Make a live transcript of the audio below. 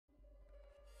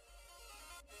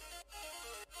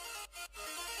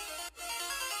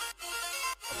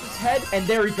head, and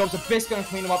there he goes. Abyss gonna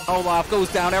clean him up. Olaf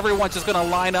goes down. Everyone's just gonna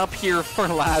line up here for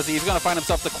Lazzy. He's gonna find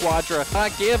himself the Quadra.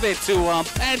 Give it to him.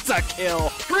 Pentakill.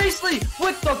 Priestley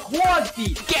with the quad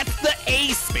feed. Gets the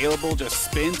ace. Available, just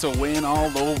spin to win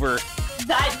all over.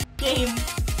 That game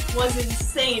was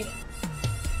insane.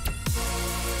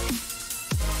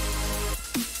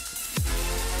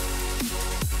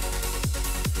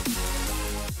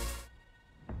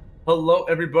 Hello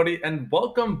everybody and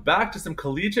welcome back to some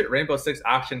Collegiate Rainbow Six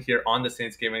action here on the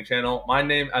Saints Gaming channel. My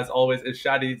name as always is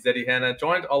Shadi Zeddy Hanna,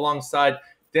 joined alongside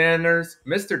Danners,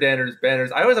 Mr. Danners,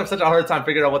 Banners. I always have such a hard time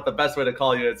figuring out what the best way to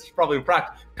call you is. Probably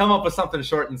come up with something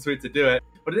short and sweet to do it.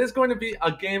 But it is going to be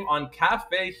a game on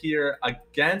Cafe here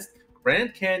against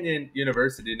Grand Canyon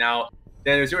University. Now,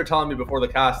 Danners, you were telling me before the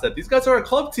cast that these guys are a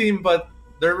club team, but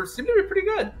they seem to be pretty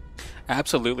good.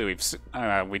 Absolutely. We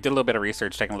did a little bit of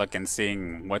research, taking a look and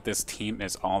seeing what this team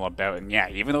is all about. And yeah,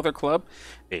 even though they're club,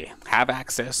 they have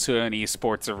access to an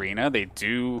esports arena. They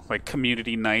do like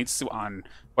community nights on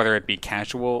whether it be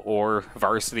casual or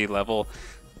varsity level,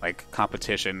 like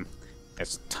competition.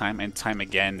 As time and time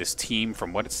again, this team,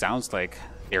 from what it sounds like,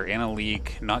 they're in a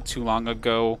league not too long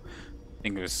ago. I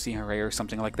think it was CRA or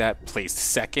something like that, placed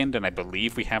second, and I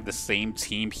believe we have the same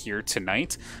team here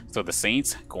tonight. So the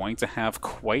Saints going to have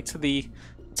quite the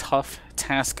tough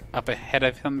task up ahead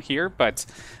of them here, but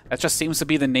that just seems to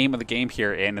be the name of the game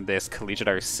here in this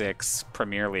CollegiateR6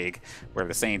 Premier League, where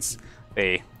the Saints,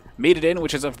 they made it in,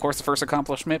 which is of course the first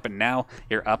accomplishment, but now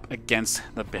you're up against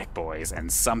the big boys,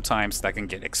 and sometimes that can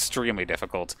get extremely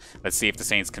difficult. Let's see if the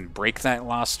Saints can break that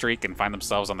loss streak and find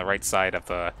themselves on the right side of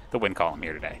the win column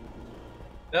here today.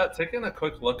 Yeah, taking a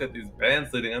quick look at these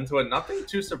bans leading into it, nothing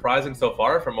too surprising so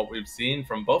far from what we've seen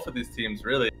from both of these teams,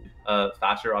 really.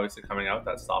 Thatcher obviously coming out,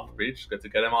 that soft breach, good to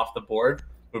get him off the board.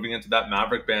 Moving into that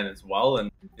Maverick ban as well, and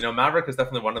you know, Maverick is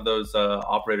definitely one of those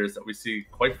operators that we see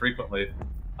quite frequently.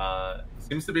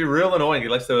 Seems to be real annoying. He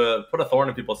likes to put a thorn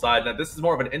in people's side. Now, this is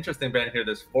more of an interesting ban here,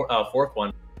 this fourth one.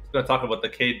 I'm going to talk about the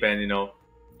Cade ban, you know.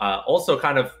 Also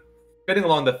kind of fitting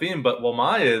along the theme, but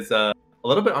Wamai is a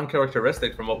little bit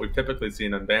uncharacteristic from what we've typically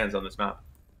seen on bans on this map.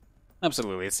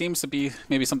 Absolutely. It seems to be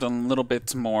maybe something a little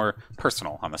bit more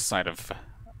personal on the side of,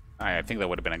 I think that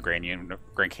would have been a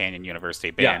Grand Canyon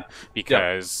University ban,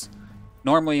 because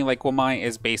normally, like, Wamai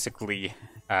is basically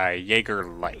Jaeger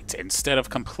Light. Instead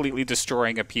of completely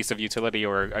destroying a piece of utility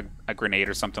or a grenade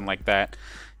or something like that,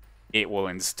 it will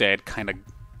instead kind of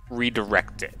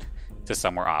redirect it to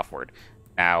somewhere offward.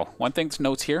 Now, one thing to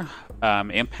note here,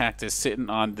 Impact is sitting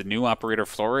on the new operator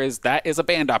Flores. That is a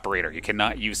banned operator. You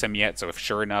cannot use him yet, so if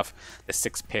sure enough, the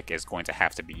 6th pick is going to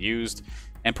have to be used.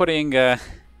 And putting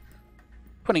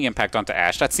Impact onto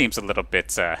Ash, that seems a little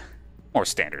bit more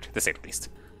standard, to say the least.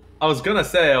 I was gonna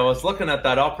say, I was looking at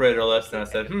that operator list and I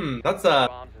said,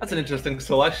 that's an interesting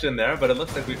selection there, but it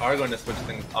looks like we are going to switch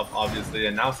things up, obviously.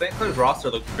 And now St. Clair's roster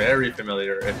looks very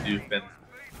familiar if you've been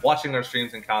watching our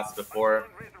streams and casts before.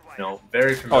 You know,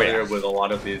 very familiar with a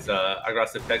lot of these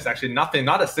aggressive picks. Actually, not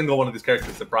a single one of these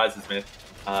characters surprises me.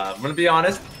 I'm going to be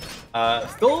honest,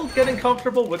 still getting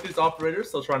comfortable with these operators,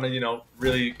 still trying to, you know,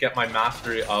 really get my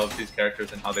mastery of these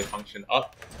characters and how they function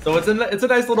up. So it's a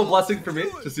nice little blessing for me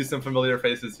to see some familiar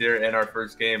faces here in our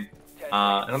first game.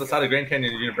 And on the side of Grand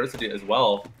Canyon University as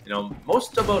well, you know,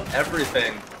 most about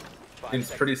everything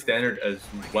seems pretty standard as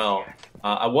well.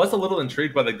 I was a little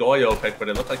intrigued by the Goyo pick, but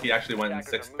it looked like he actually went in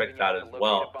 6th pick that as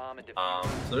well.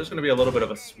 So there's going to be a little bit of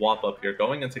a swap up here.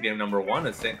 Going into game number 1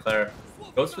 as St. Clair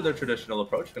goes for their traditional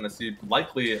approach. Going to see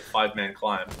likely 5-man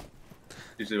climb.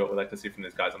 Usually what we like to see from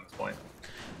these guys on this point.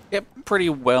 Yep, pretty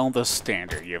well the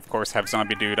standard. You, of course, have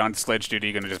Zombie Dude on sledge duty.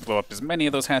 You're going to just blow up as many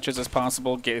of those hatches as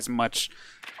possible, get as much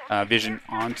vision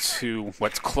onto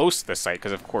what's close to the site,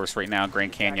 because, of course, right now,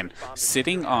 Grand Canyon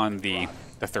sitting on the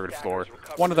 3rd floor,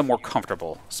 one of the more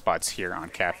comfortable spots here on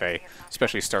Cafe,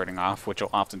 especially starting off, which you'll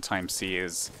oftentimes see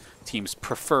is teams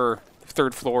prefer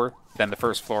 3rd floor than the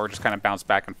 1st floor, just kind of bounce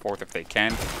back and forth if they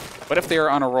can. But if they are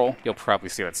on a roll, you'll probably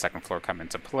see that 2nd floor come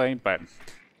into play, but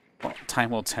well,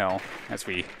 time will tell as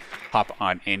we hop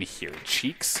on in here.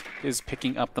 Cheeks is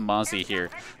picking up the Mozzie here,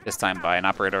 this time by an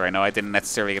operator I know I didn't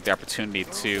necessarily get the opportunity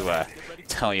to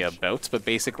tell you about, but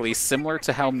basically similar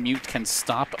to how Mute can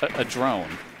stop a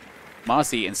drone,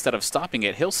 Mozzie, instead of stopping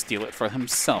it, he'll steal it for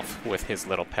himself with his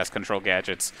little pest control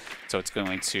gadgets. So it's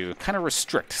going to kind of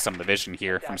restrict some of the vision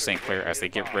here from St. Clair as they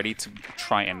get ready to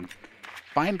try and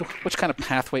find which kind of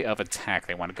pathway of attack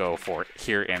they want to go for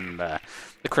here in the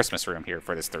Christmas room here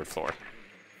for this 3rd floor.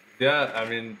 Yeah, I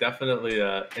mean, definitely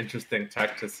interesting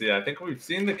tech to see. I think we've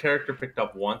seen the character picked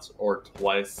up once or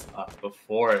twice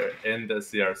before in the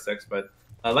CR6, but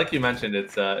Like you mentioned,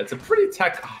 it's a pretty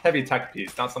heavy tech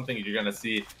piece, not something you're going to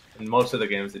see in most of the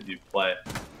games that you play.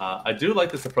 I do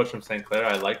like this approach from St. Clair.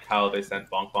 I like how they sent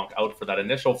Bonk Bonk out for that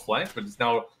initial flank, but it's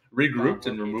now regrouped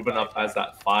and we're moving up as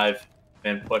that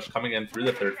 5-man push, coming in through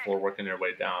the third floor, working their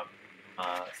way down.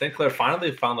 St. Clair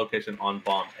finally found location on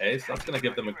bomb A, so that's going to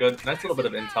give them a nice little bit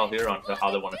of intel here on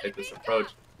how they want to take this approach.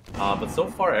 But so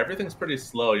far, everything's pretty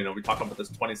slow. You know, we talk about this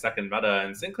 20-second meta,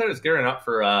 and St. Clair is gearing up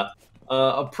for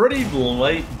a pretty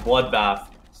late bloodbath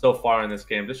so far in this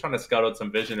game. Just trying to scout out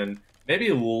some vision and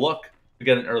maybe look to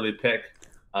get an early pick.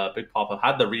 Big Papa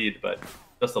had the read, but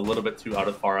just a little bit too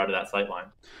far out of that sight line.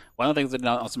 One of the things that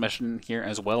I also mention here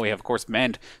as well, we have, of course,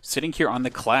 Mend sitting here on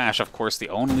the Clash, of course, the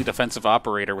only defensive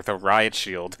operator with a Riot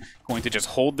Shield, going to just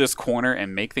hold this corner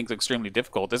and make things extremely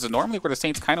difficult. This is normally where the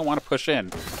Saints kind of want to push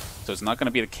in, so it's not going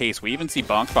to be the case. We even see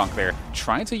Bonk Bonk there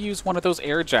trying to use one of those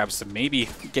air jabs to maybe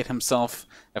get himself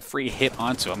a free hit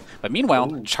onto him. But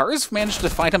meanwhile, Char's managed to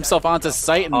find himself onto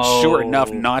site, and sure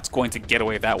enough, not going to get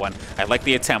away with that one. I like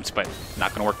the attempt, but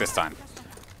not going to work this time.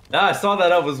 Yeah, I saw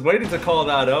that. I was waiting to call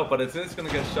that out, but it's going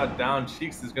to get shut down.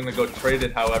 Cheeks is going to go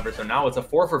traded, however. So now it's a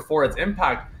 4-for-4. Its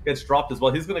impact gets dropped as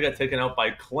well. He's going to get taken out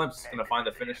by Klimps. Going to find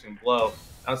the finishing blow.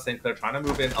 Now St. Clair trying to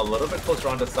move in a little bit closer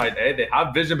onto side A. They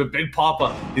have vision, but Big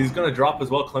Papa, he's going to drop as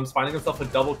well. Klimps finding himself a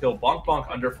double kill. Bonk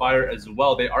Bonk under fire as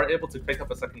well. They are able to pick up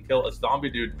a second kill as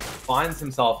Zombie Dude finds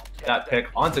himself that pick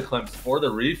onto Klimps for the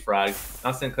refrag.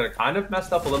 Now St. Clair kind of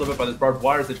messed up a little bit by this barbed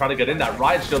wire as they try to get in. That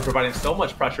Riot Shield providing so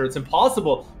much pressure. It's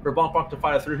impossible for Bonk Bonk to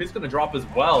fire through. He's going to drop as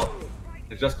well.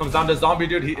 It just comes down to Zombie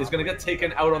Dude. He is going to get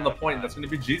taken out on the point. That's going to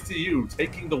be GCU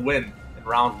taking the win in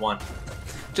round 1.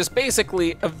 Just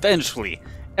basically, eventually,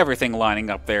 everything lining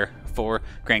up there for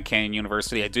Grand Canyon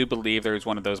University. I do believe there's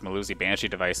one of those Malusi Banshee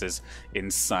devices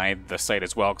inside the site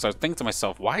as well, because I was thinking to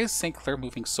myself, why is St. Clair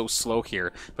moving so slow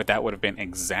here? But that would have been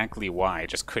exactly why.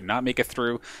 Just could not make it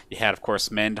through. You had, of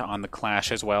course, Mend on the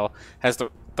Clash as well. Has the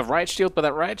Riot Shield, but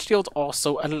that Riot Shield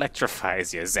also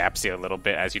electrifies you, zaps you a little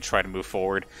bit as you try to move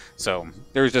forward. So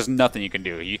there's just nothing you can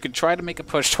do. You could try to make a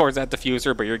push towards that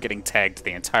diffuser, but you're getting tagged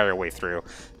the entire way through.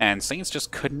 And Saints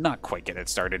just could not quite get it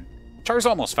started. Char's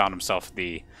almost found himself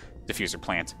the diffuser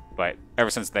plant, but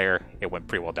ever since there, it went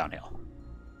pretty well downhill.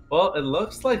 Well, it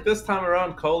looks like this time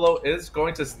around, Colo is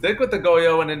going to stick with the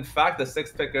Goyo, and in fact, the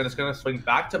 6th pick is going to swing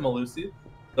back to Malusi.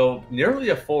 So nearly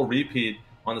a full repeat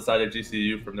on the side of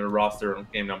GCU from their roster in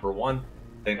game number 1.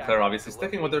 St. Clair obviously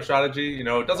sticking with their strategy. You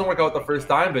know, it doesn't work out the first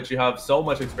time, but you have so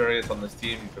much experience on this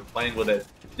team. You've been playing with it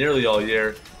nearly all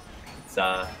year.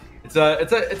 It's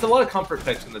a lot of comfort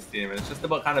picks in this team, and it's just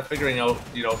about kind of figuring out,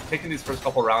 you know, taking these first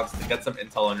couple rounds to get some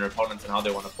intel on your opponents and how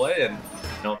they want to play. And,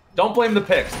 you know, don't blame the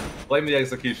picks, blame the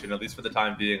execution, at least for the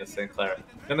time being, as St. Clair.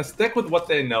 Gonna stick with what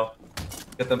they know,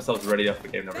 get themselves ready up for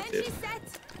game number 2.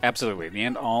 Absolutely, in the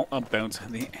end, all about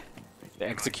the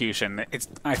execution.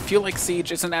 I feel like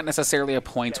Siege isn't that necessarily a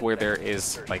point where there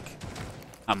is like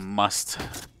a must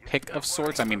pick of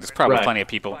sorts. I mean, there's probably plenty of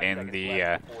people in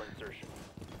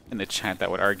the chat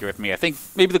that would argue with me. I think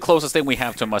maybe the closest thing we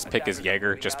have to a must pick is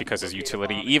Jaeger, just because his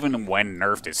utility, even when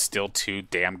nerfed, is still too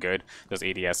damn good. Those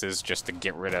ADSs, just to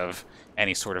get rid of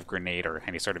any sort of grenade or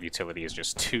any sort of utility, is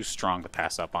just too strong to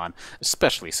pass up on,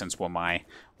 especially since Wamai,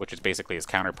 which is basically his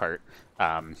counterpart,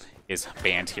 is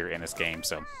banned here in this game.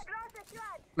 So I'm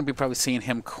going to be probably seeing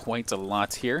him quite a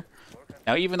lot here.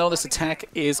 Now, even though this attack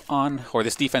is on, or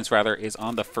this defense rather, is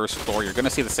on the first floor, you're going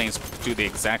to see the Saints do the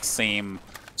exact same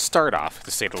start off,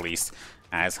 to say the least,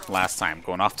 as last time,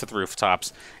 going off to the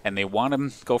rooftops, and they want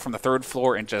to go from the 3rd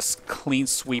floor and just clean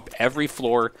sweep every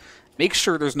floor, make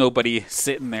sure there's nobody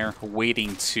sitting there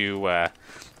waiting to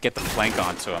get the flank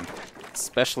onto them,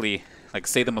 especially, like,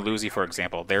 say the Malusi, for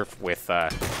example. They're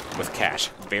with Cash.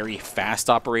 Very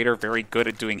fast operator, very good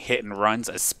at doing hit and runs,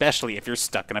 especially if you're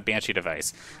stuck in a Banshee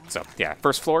device. So, yeah,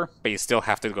 first floor, but you still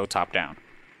have to go top down.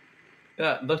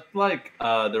 Yeah, it looked like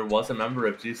there was a member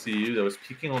of GCU that was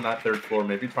peeking on that 3rd floor,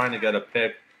 maybe trying to get a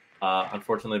pick.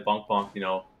 Unfortunately, Bonk Bonk, you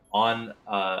know, on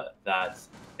that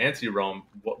anti-roam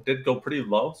did go pretty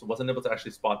low, so wasn't able to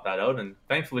actually spot that out. And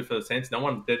thankfully for the Saints, no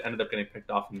one did end up getting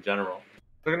picked off in general.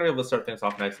 They're going to be able to start things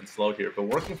off nice and slow here. But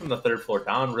working from the 3rd floor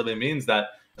down really means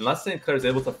that unless St. Clair is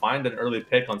able to find an early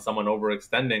pick on someone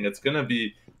overextending, it's going to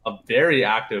be a very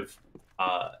active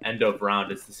end of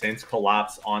round as the Saints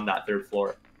collapse on that 3rd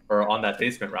floor, or on that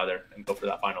basement rather, and go for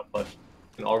that final push.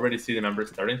 You can already see the members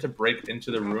starting to break into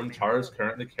the room. Char is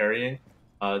currently carrying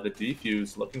the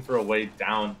defuse, looking for a way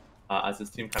down as his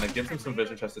team kind of gives him some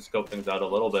vision, tries to scope things out a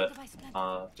little bit.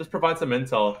 Just provide some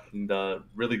intel and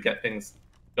really get things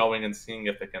going and seeing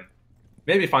if they can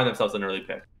maybe find themselves an early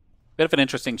pick. Bit of an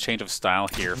interesting change of style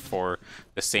here for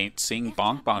the Saints, seeing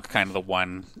Bonk Bonk kind of the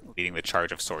one leading the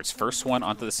charge of sorts. First one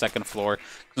onto the second floor,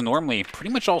 because normally,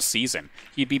 pretty much all season,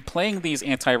 he'd be playing these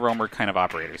anti-roamer kind of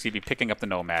operators. He'd be picking up the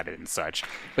Nomad and such,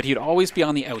 but he'd always be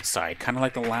on the outside, kind of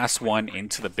like the last one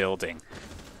into the building,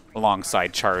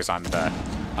 alongside Chars on the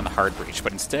hard breach.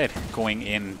 But instead, going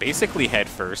in basically head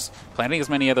first, planting as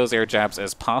many of those air jabs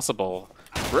as possible,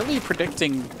 really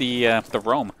predicting the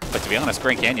roam. But to be honest,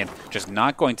 Grand Canyon just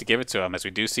not going to give it to him, as we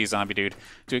do see Zombie Dude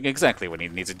doing exactly what he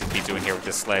needs to be doing here with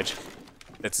this sledge.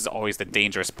 This is always the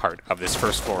dangerous part of this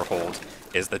first floor hold,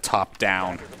 is the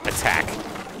top-down attack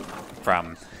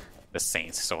from the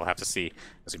Saints. So we'll have to see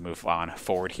as we move on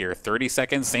forward here. 30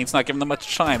 seconds. Saints not giving them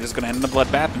much time. This is going to end in the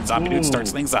bloodbath, and Zombie Dude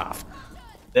starts things off.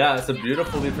 Yeah, it's a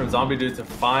beautiful lead from Zombie Dude to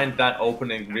find that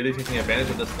opening, really taking advantage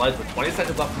of the sledge. With 20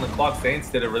 seconds left on the clock, Saints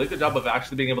did a really good job of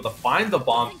actually being able to find the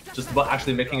bomb, just about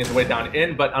actually making his way down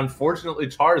in. But unfortunately,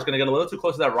 Char is going to get a little too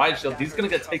close to that riot shield. He's going to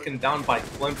get taken down by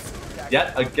Klimps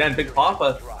yet again. Big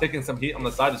Papa taking some heat on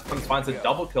the side as Klimps finds a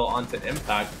double kill onto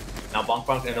Impact. Now Bonk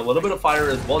Bonk and a little bit of fire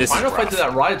as well. Trying to fight to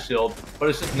that riot shield, but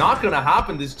it's just not going to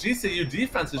happen. This GCU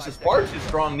defense is just far too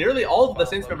strong. Nearly all of the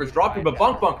Saints members dropping, but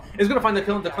Bonk Bonk is going to find the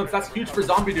kill into Klimps. That's huge for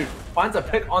Zombie Dude. Finds a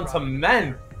pick onto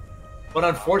Men, but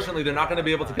unfortunately they're not going to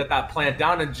be able to get that plant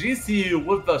down. And GCU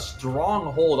with the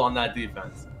strong hold on that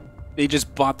defense. They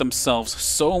just bought themselves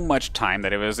so much time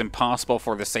that it was impossible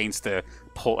for the Saints to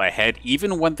pull ahead,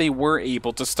 even when they were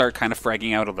able to start kind of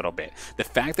fragging out a little bit. The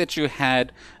fact that you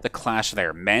had the clash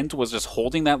there, Ment was just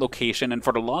holding that location, and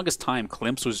for the longest time,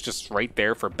 Klimps was just right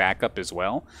there for backup as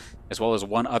well as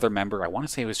one other member. I want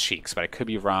to say it was Cheeks, but I could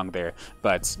be wrong there.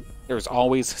 But there was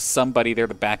always somebody there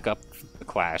to back up the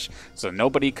clash, so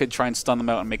nobody could try and stun them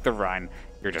out and make the run.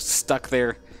 You're just stuck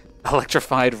there.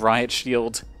 Electrified riot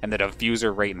shield and the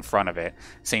diffuser right in front of it.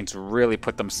 Saints really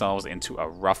put themselves into a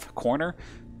rough corner.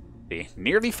 They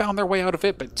nearly found their way out of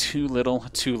it, but too little,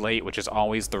 too late, which is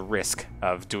always the risk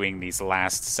of doing these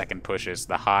last second pushes,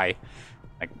 the high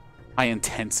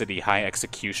intensity, high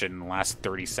execution, last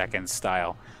 30 seconds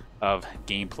style of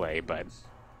gameplay. But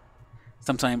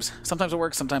sometimes it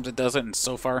works, sometimes it doesn't, and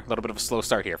so far, a little bit of a slow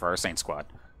start here for our Saints squad.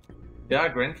 Yeah,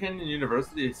 Grand Canyon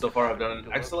University so far have done an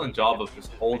excellent job of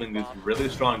just holding these really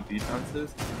strong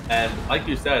defenses. And like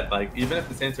you said, like even if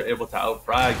the Saints are able to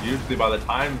outfrag, usually by the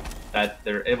time that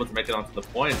they're able to make it onto the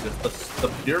point, just the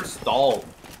pure stall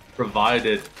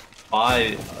provided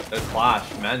by the clash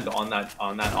Mend on that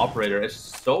operator, it's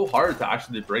so hard to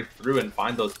actually break through and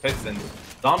find those picks. And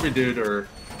Zombie Dude and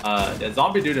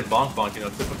Bonk Bonk, you know,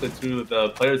 typically two of the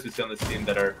players we see on this team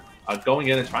that are going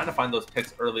in and trying to find those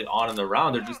picks early on in the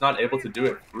round, they're just not able to do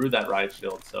it through that riot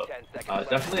shield. So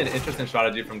definitely an interesting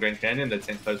strategy from Grand Canyon that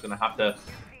Saints players going to have to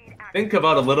think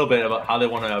about a little bit about how they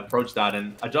want to approach that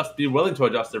and be willing to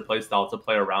adjust their playstyle to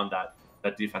play around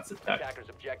that defensive tech.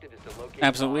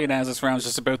 Absolutely, and as this round's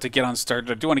just about to get on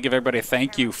started, I do want to give everybody a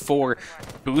thank you for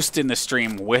boosting the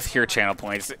stream with your channel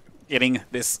points, getting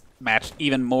this match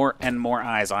even more and more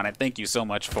eyes on it. Thank you so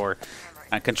much for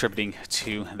contributing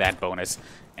to that bonus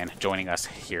and joining us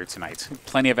here tonight.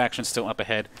 Plenty of action still up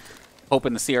ahead.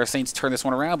 Hoping to see our Saints turn this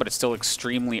one around, but it's still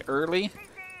extremely early.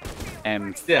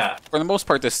 And yeah, for the most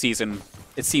part this season,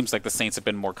 it seems like the Saints have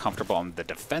been more comfortable on the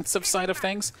defensive side of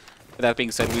things. But that being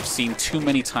said, we've seen too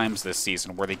many times this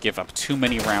season where they give up too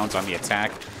many rounds on the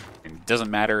attack. And it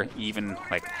doesn't matter even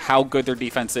like how good their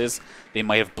defense is, they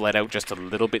might have bled out just a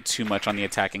little bit too much on the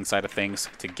attacking side of things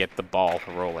to get the ball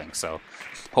rolling. So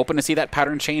hoping to see that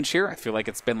pattern change here. I feel like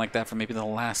it's been like that for maybe the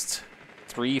last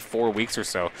 3-4 weeks or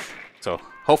so. So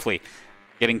hopefully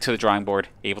getting to the drawing board,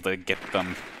 able to get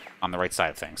them on the right side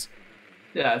of things.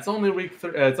 Yeah, it's only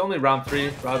it's only round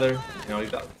 3 rather. You know,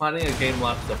 you've got plenty of game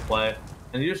left to play.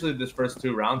 And usually this first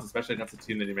 2 rounds, especially against a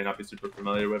team that you may not be super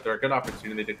familiar with, they're a good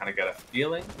opportunity to kind of get a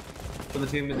feeling for the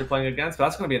team that you're playing against. But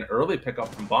that's going to be an early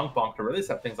pickup from Bonk Bonk to really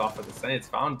set things off for the Saints.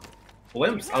 Found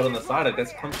Glimpse out on the side. I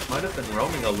guess Glimpse might have been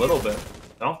roaming a little bit.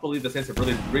 I don't believe the Saints have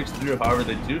really reached through. However,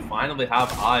 they do finally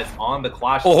have eyes on the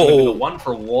clash. It's going to be the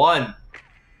 1-for-1.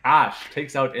 Ash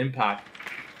takes out Impact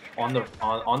on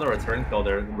the return kill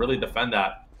there and really defend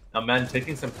that. Now, Men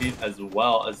taking some heat as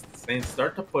well as the Saints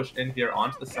start to push in here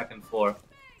onto the second floor.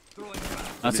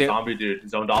 Zombie Dude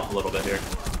zoned off a little bit here.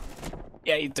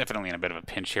 Yeah, he's definitely in a bit of a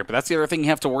pinch here, but that's the other thing you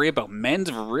have to worry about.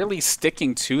 Men's really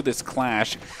sticking to this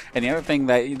clash, and the other thing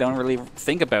that you don't really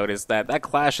think about is that that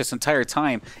clash this entire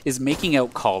time is making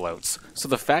out callouts. So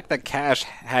the fact that Cash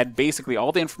had basically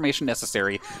all the information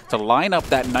necessary to line up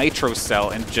that nitro cell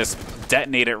and just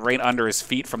detonate it right under his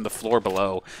feet from the floor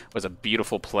below was a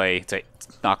beautiful play to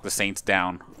knock the Saints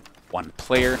down one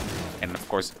player. And of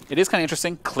course, it is kind of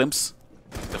interesting. Klimps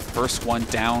The first one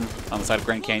down on the side of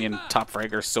Grand Canyon. Top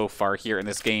fragger so far here in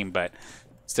this game, but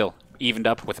still evened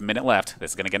up with a minute left.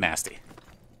 This is going to get nasty.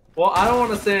 Well, I don't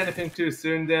want to say anything too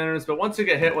soon, Danners, but once you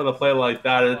get hit with a play like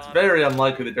that, it's very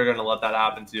unlikely that you're going to let that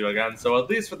happen to you again. So at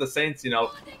least for the Saints, you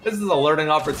know, this is a learning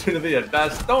opportunity at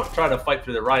best. Don't try to fight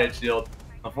through the Riot Shield.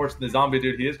 Unfortunately, the Zombie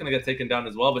Dude, he is going to get taken down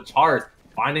as well. But Char's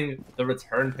finding the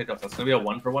return pickups. That's going to be a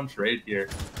 1-for-1 trade here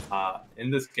in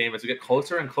this game as we get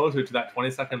closer and closer to that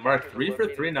 20-second mark. 3 for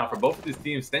 3 now for both of these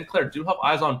teams. St. Clair do have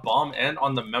eyes on bomb and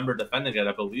on the member defending it.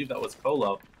 I believe that was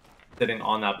Colo sitting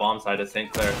on that bomb side of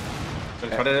St. Clair.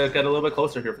 Gonna try to get a little bit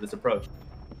closer here for this approach.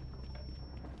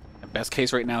 Best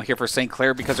case right now here for St.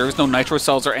 Clair because there is no nitro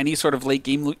cells or any sort of late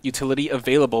game utility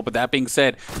available. But that being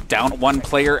said, down one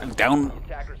player, down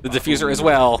the diffuser as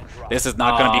well. This is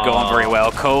not going to be going very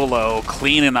well. Colo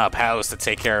cleaning up house to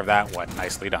take care of that one.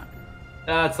 Nicely done.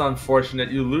 That's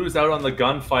unfortunate. You lose out on the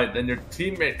gunfight, then your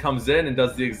teammate comes in and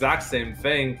does the exact same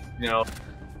thing. You know,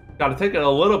 got to take it a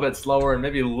little bit slower and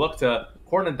maybe look to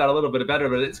coordinate that a little bit better,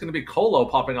 but it's going to be Colo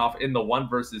popping off in the 1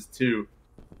 versus 2,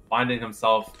 finding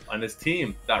himself and his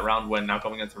team that round win. Now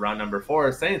going into round number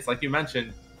 4. Saints, like you mentioned,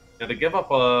 you know, they give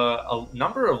up a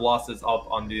number of losses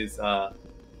up on these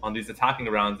attacking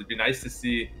rounds. It'd be nice to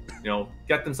see, you know,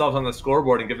 get themselves on the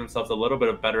scoreboard and give themselves a little bit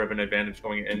of better of an advantage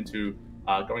going into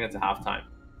halftime.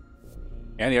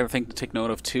 Yeah, the other thing to take note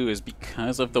of, too, is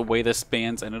because of the way the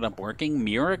spans ended up working,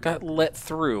 Mira got let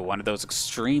through. One of those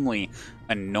extremely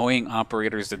annoying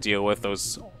operators to deal with.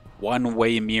 Those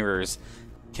one-way mirrors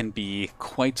can be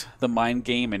quite the mind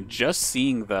game, and just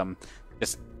seeing them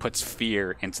just puts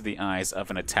fear into the eyes of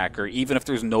an attacker, even if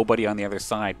there's nobody on the other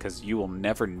side, because you will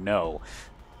never know.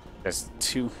 That's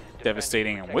too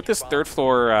devastating. And with this third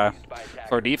floor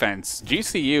defense,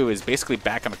 GCU is basically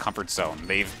back in the comfort zone.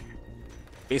 They've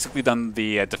basically done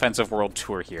the defensive world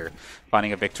tour here,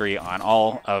 finding a victory on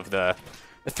all of the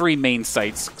 3 main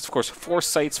sites. Of course, 4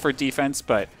 sites for defense,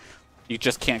 but you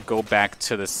just can't go back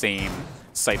to the same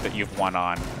site that you've won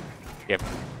on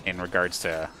in regards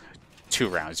to 2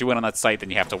 rounds. You win on that site, then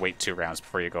you have to wait 2 rounds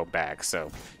before you go back. So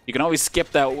you can always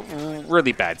skip that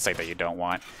really bad site that you don't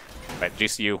want. But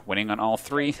GCU winning on all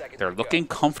 3. They're looking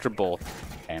comfortable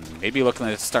and maybe looking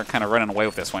to start kind of running away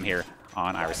with this one here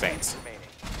on Irish Saints.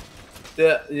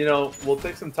 Yeah, you know, we'll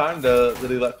take some time to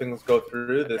really let things go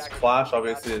through. This Clash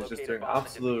obviously is just doing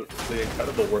absolutely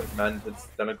incredible work. Men has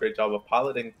done a great job of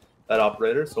piloting that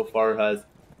operator. So far has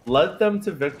led them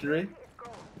to victory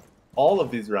all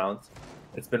of these rounds.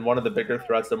 It's been one of the bigger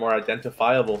threats, the more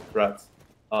identifiable threats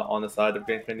on the side of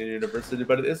Grand Canyon University.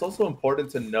 But it is also important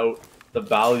to note the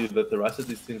value that the rest of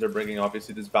these teams are bringing.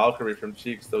 Obviously, this Valkyrie from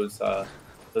Cheeks, those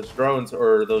drones,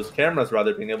 or those cameras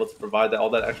rather, being able to provide all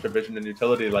that extra vision and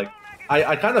utility. Like,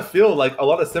 I kind of feel like a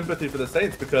lot of sympathy for the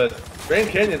Saints because Grand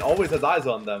Canyon always has eyes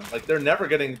on them. Like, they're never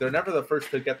the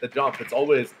first to get the jump. It's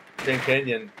always Grand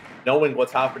Canyon knowing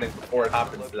what's happening before it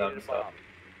happens to them. So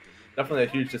definitely a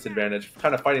huge disadvantage.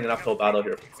 Kind of fighting an uphill battle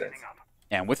here for the Saints.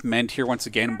 And with Mend here once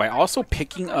again, by also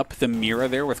picking up the Mira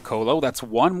there with Colo, that's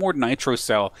 1 more Nitro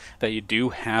Cell that you do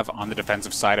have on the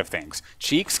defensive side of things.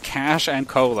 Cheeks, Cash, and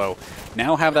Colo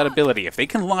now have that ability. If they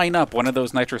can line up one of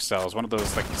those Nitro Cells, one of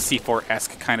those like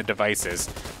C4-esque kind of devices,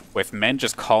 with Mend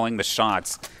just calling the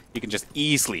shots, you can just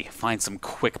easily find some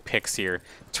quick picks here,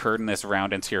 turn this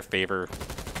round into your favor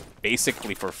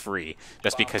basically for free,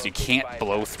 just because you can't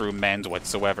blow through Mend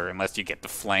whatsoever unless you get the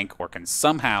flank or can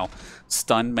somehow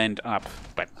stun Mend up.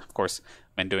 But of course,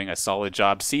 Mend doing a solid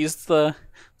job, sees the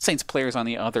Saints players on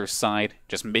the other side,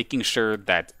 just making sure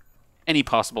that any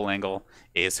possible angle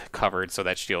is covered so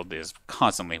that shield is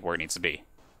constantly where it needs to be.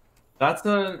 That's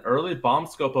an early bomb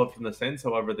scope up from the Saints.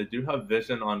 However, they do have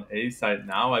vision on A site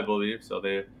now, I believe, so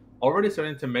they're already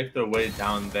starting to make their way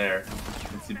down there. You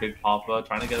can see Big Papa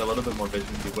trying to get a little bit more vision.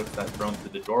 He whips that drone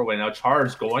through the doorway. Now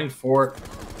Char's going for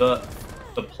the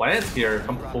plant here,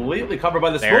 completely covered by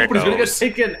the smoke, but he's going to get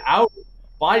taken out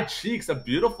by Cheeks. A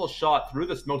beautiful shot through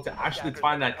the smoke to actually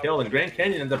find that kill, and Grand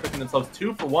Canyon ends up picking themselves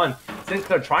 2 for 1. St.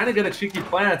 Clair trying to get a cheeky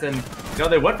plant, and you know,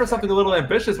 they went for something a little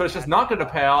ambitious, but it's just not going to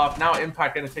pay off. Now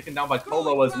Impact getting taken down by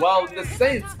Colo as well. The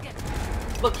Saints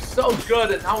look so good,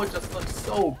 and now it just looks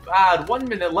so bad. 1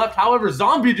 minute left. However,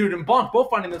 Zombie Dude and Bonk both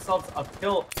finding themselves a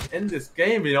kill in this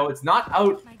game. You know, it's not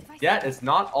out yet. It's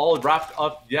not all wrapped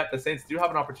up yet. The Saints do have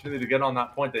an opportunity to get on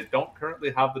that point. They don't currently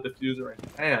have the diffuser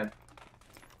in hand.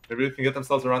 Maybe they can get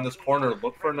themselves around this corner,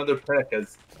 look for another pick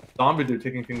as Zombie Dude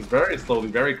taking things very slowly,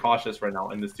 very cautious right now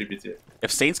in this 2v2. If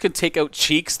Saints could take out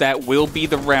Cheeks, that will be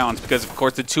the round, because of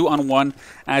course the 2-on-1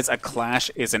 as a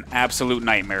clash is an absolute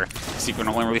nightmare. So you can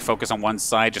only really focus on one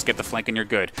side, just get the flank and you're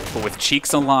good. But with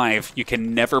Cheeks alive, you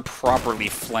can never properly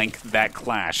flank that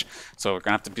clash. So we're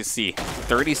going to have to see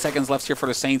 30 seconds left here for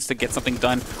the Saints to get something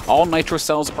done. All Nitro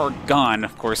Cells are gone,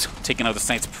 of course, taking out the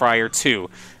Saints prior to.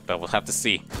 But we'll have to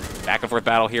see. Back and forth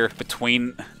battle here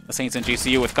between the Saints and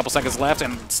GCU with a couple seconds left,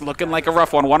 and it's looking like a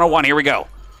rough one. 1-on-1, here we go.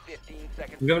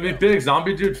 It's going to be big.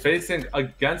 Zombie Dude facing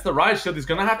against the Riot Shield. He's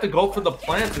going to have to go for the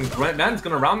plants, and Man's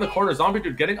going to round the corner. Zombie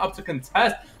Dude getting up to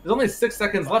contest. There's only 6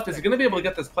 seconds left. Is he going to be able to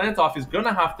get this plant off? He's going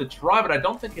to have to try, but I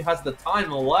don't think he has the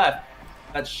time left.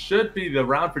 That should be the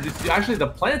round for GCU. Actually, the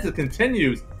plant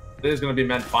continues. There's going to be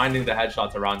Men finding the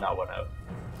headshots around that one out.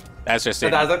 That's just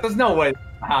it. I was like, there's no way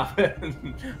that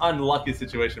happen. Unlucky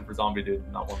situation for Zombie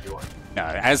Dude, not 1v1. No,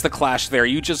 as the clash there,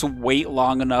 you just wait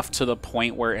long enough to the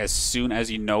point where as soon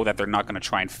as you know that they're not going to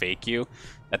try and fake you,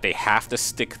 that they have to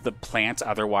stick the plant,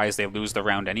 otherwise they lose the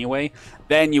round anyway,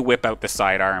 then you whip out the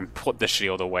sidearm, put the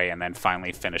shield away, and then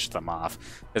finally finish them off.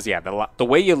 Because, yeah, the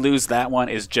way you lose that one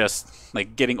is just,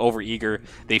 like, getting over-eager,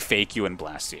 they fake you and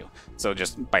blast you. So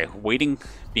just by waiting,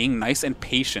 being nice and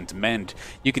patient, Mend,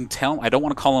 you can tell, I don't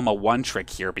want to call him a one-trick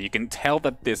here, but you can tell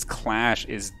that this clash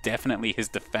is definitely his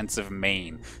defensive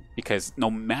main. Because no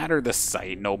matter the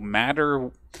site, no matter,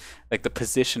 like, the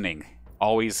positioning,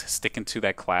 always sticking to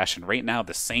that clash, and right now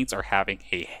the Saints are having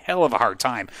a hell of a hard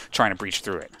time trying to breach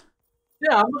through it.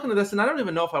 Yeah, I'm looking at this, and I don't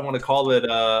even know if I want to call it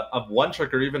a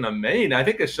one-trick or even a main. I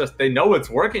think it's just they know it's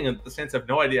working, and the Saints have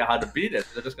no idea how to beat it.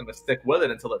 They're just going to stick with it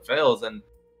until it fails, and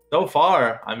so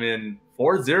far, I mean,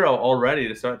 4-0 already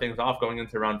to start things off going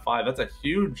into round 5. That's a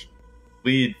huge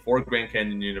lead for Grand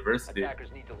Canyon University.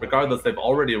 Regardless, they've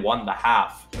already won the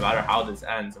half, no matter how this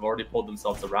ends. They've already pulled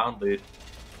themselves a round lead.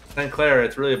 And Clair,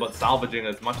 it's really about salvaging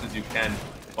as much as you can,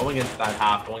 going into that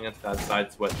half, going into that side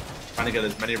switch, trying to get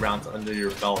as many rounds under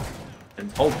your belt,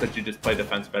 and hope that you just play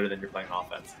defense better than you're playing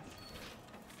offense.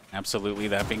 Absolutely.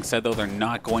 That being said, though, they're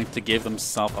not going to give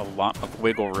themselves a lot of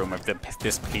wiggle room if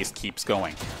this pace keeps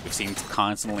going. We've seen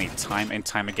constantly, time and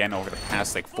time again, over the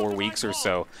past, like, 4 weeks or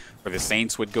so, where the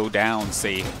Saints would go down,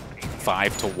 say,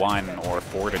 5-1 or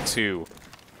 4-2,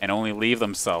 and only leave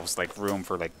themselves, like, room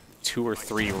for, like, 2 or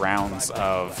 3 rounds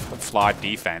of flawed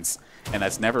defense, and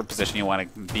that's never a position you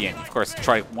want to be in. Of course,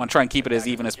 try and keep it as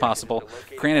even as possible.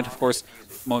 Granted, of course,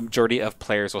 majority of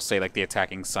players will say like the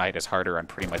attacking side is harder on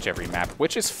pretty much every map,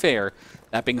 which is fair.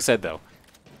 That being said, though,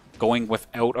 going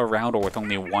without a round or with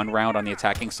only 1 round on the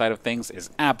attacking side of things is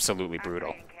absolutely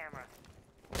brutal.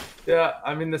 Yeah,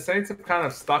 I mean the Saints have kind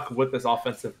of stuck with this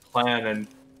offensive plan, and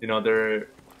you know they're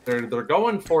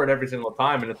going for it every single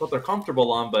time, and it's what they're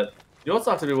comfortable on, but you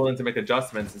also have to be willing to make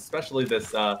adjustments, especially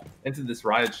this into this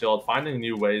Riot Shield, finding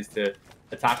new ways to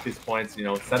attack these points, you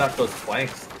know, set up those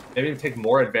flanks, maybe even take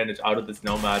more advantage out of this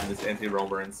Nomad and this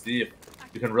anti-roamer, and see if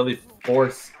you can really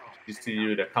force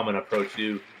GCU to come and approach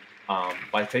you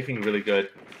by taking really good,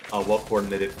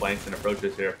 well-coordinated flanks and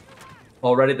approaches here.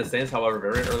 Already the Saints, however,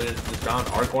 very early into this round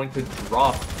are going to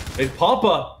drop. Big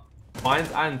Papa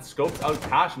finds and scopes out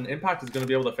Cash, and Impact is going to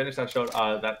be able to finish that shot,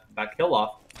 that kill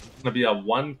off. It's going to be a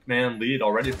 1-man lead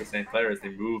already for St. Clair as they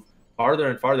move farther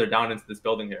and farther down into this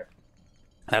building here.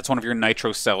 That's one of your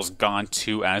Nitro Cells gone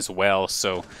too as well,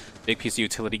 so big piece of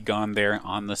utility gone there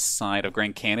on the side of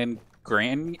Grand Canyon.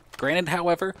 Granted,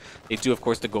 however, they do, of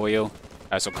course, the Goyo,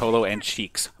 Socolo, and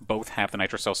Cheeks both have the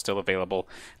Nitro Cells still available,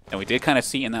 and we did kind of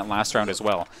see in that last round as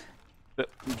well.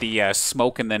 The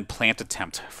smoke and then plant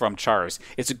attempt from Chars.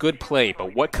 It's a good play,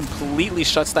 but what completely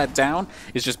shuts that down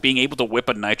is just being able to whip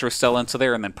a Nitro Cell into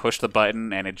there and then push the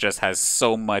button, and it just has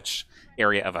so much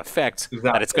area of effect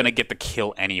that it's going to get the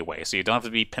kill anyway. So you don't have to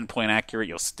be pinpoint accurate,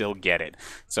 you'll still get it.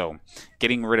 So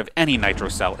getting rid of any Nitro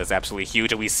Cell is absolutely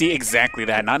huge, and we see exactly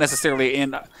that. Not necessarily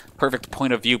in perfect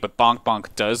point of view, but Bonk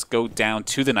Bonk does go down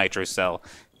to the Nitro Cell,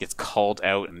 gets called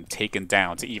out and taken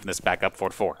down to even this back up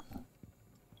 4-4.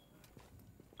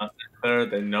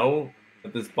 They know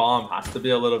that this bomb has to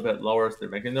be a little bit lower, so they're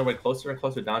making their way closer and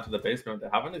closer down to the basement. They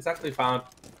haven't exactly found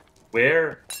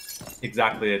where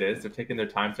exactly it is. They're taking their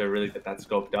time to really get that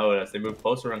scoped out as they move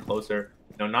closer and closer.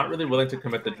 You know, not really willing to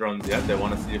commit the drones yet. They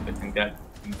want to see if they can get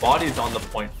bodies on the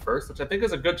point first, which I think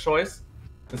is a good choice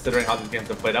considering how these games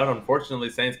have played out.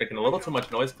 Unfortunately, Saints making a little too much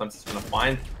noise. Clemson's going to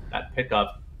find that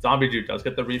pickup. Zombie Dude does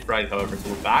get the refrag, however, so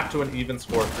we're back to an even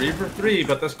score, 3-3,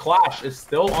 but this clash is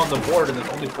still on the board, and there's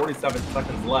only 47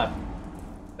 seconds left.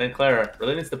 And Clair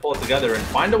really needs to pull it together and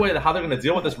find a way to how they're going to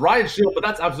deal with this Riot Shield, but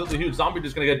that's absolutely huge. Zombie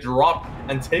just going to get dropped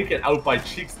and taken out by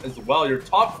Cheeks as well. Your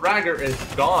top fragger is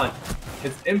gone.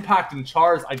 It's Impact and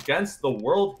Chars against the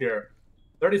world here.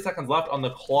 30 seconds left on the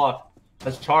clock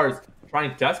as Chars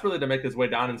trying desperately to make his way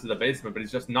down into the basement, but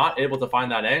he's just not able to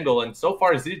find that angle. And so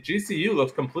far, GCU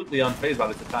looks completely unfazed by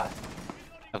this attack.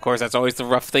 Of course, that's always the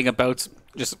rough thing about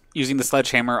just using the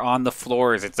sledgehammer on the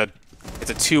floors. It's a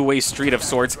two-way street of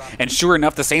sorts, and sure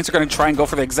enough, the Saints are going to try and go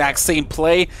for the exact same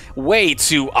play. Way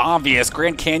too obvious.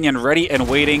 Grand Canyon ready and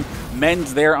waiting.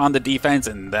 Men's there on the defense,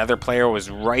 and the other player was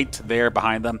right there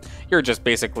behind them. You're just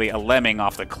basically a lemming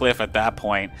off the cliff at that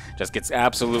point. Just gets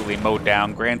absolutely mowed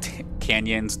down. Grand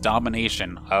Canyon's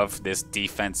domination of this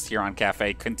defense here on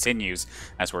Cafe continues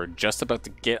as we're just about to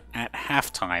get at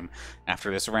halftime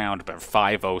after this round, but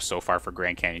 5-0 so far for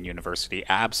Grand Canyon University.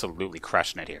 Absolutely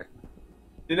crushing it here.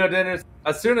 You know, Daniels,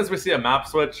 as soon as we see a map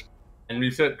switch and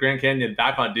we set Grand Canyon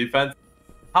back on defense,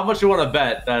 how much you want to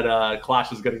bet that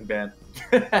Clash is getting banned?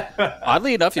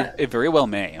 Oddly enough, it very well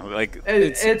may. Like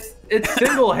it's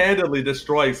single-handedly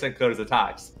destroying St. Clair's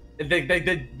attacks.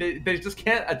 They just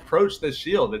can't approach this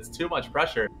shield. It's too much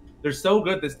pressure. They're so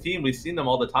good, this team. We've seen them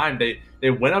all the time. They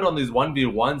win out on these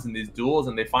 1v1s and these duels,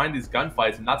 and they find these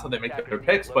gunfights, and that's how they make their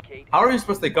picks. But how are you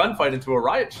supposed to gunfight into a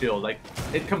Riot Shield? Like,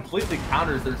 it completely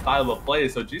counters their style of play.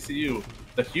 So GCU,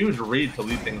 the huge read to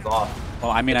lead things off. Well,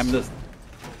 I mean,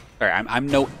 I'm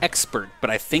no expert,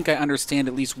 but I think I understand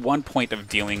at least one point of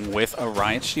dealing with a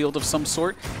Riot Shield of some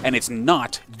sort, and it's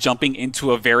not jumping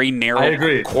into a very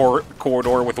narrow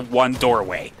corridor with one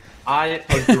doorway. I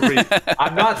agree.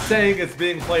 I'm not saying it's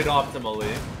being played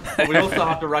optimally, but we also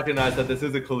have to recognize that this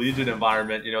is a collegiate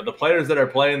environment. You know, the players that are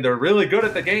playing, they're really good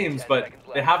at the games, but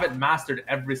they haven't mastered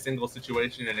every single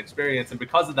situation and experience. And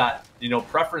because of that, you know,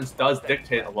 preference does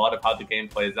dictate a lot of how the game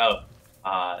plays out.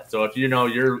 So if you know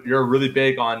you're a really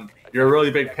big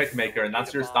pick maker, and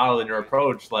that's your style and your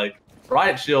approach, like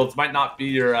Riot Shields might not be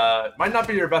your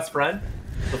best friend.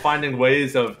 So finding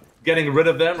ways of getting rid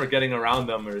of them or getting around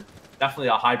them are definitely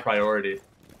a high priority.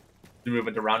 We move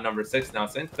into round number 6 now.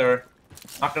 St. Clair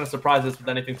not going to surprise us with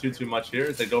anything too much here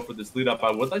as they go for this lead up.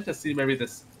 I would like to see maybe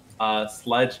this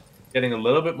Sledge getting a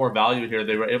little bit more value here.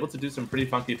 They were able to do some pretty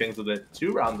funky things with it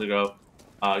 2 rounds ago,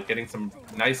 getting some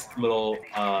nice little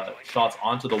shots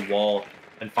onto the wall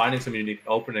and finding some unique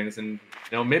openings. And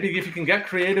you know, maybe if you can get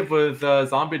creative with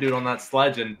Zombie Dude on that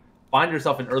Sledge and find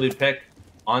yourself an early pick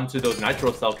onto those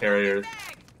Nitro Cell carriers,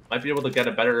 might be able to get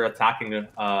a better attacking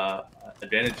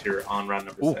advantage here on round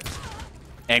number 6.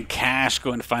 And Cash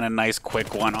going to find a nice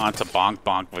quick one onto Bonk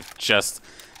Bonk with just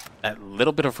that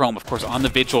little bit of roam. Of course, on the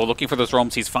Vigil, looking for those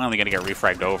roams, he's finally going to get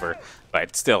refragged over.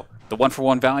 But still, the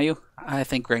 1-for-1 value, I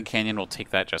think Grand Canyon will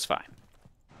take that just fine.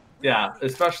 Yeah,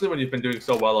 especially when you've been doing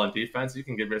so well on defense, you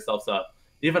can give yourselves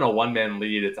even a one-man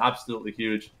lead. It's absolutely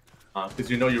huge because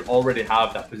you know you already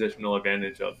have that positional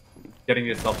advantage of getting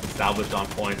yourself established on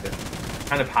point and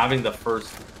kind of having the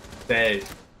first say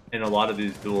in a lot of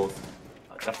these duels.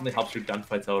 Definitely helps your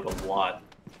gunfights out a lot.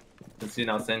 You can see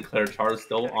now St. Clair Chars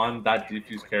still on that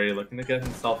defuse carry, looking to get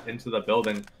himself into the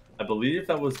building. I believe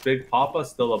that was Big Papa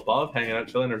still above, hanging out,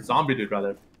 chilling, or Zombie Dude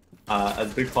rather.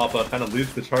 As Big Papa kind of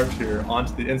leads the charge here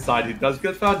onto the inside. He does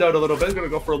get found out a little bit. He's going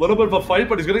to go for a little bit of a fight,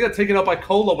 but he's going to get taken out by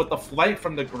Colo with the flank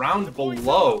from the ground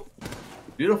below.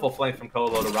 Beautiful flank from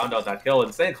Colo to round out that kill.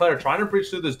 And St. Clair trying to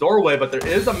breach through this doorway, but there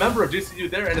is a member of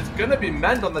GCU there, and it's going to be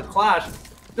Mend on the Clash.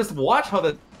 Just watch how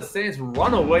the Saints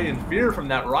run away in fear from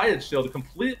that Riot Shield,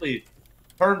 completely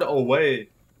turned away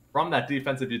from that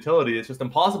defensive utility. It's just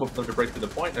impossible for them to break through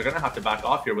the point. They're going to have to back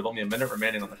off here with only a minute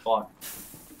remaining on the clock.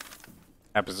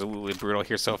 Absolutely brutal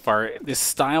here so far. This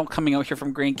style coming out here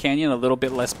from Grand Canyon, a little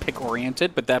bit less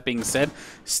pick-oriented, but that being said,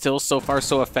 still so far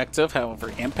so effective.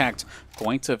 However, Impact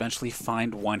going to eventually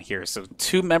find one here. So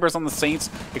 2 members on the Saints,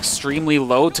 extremely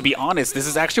low. To be honest, this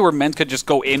is actually where Men could just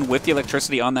go in with the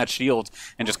electricity on that shield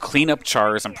and just clean up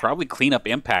Chars and probably clean up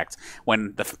Impact.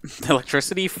 When the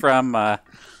electricity from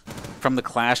the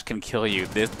Clash can kill you,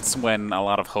 that's when a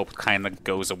lot of hope kind of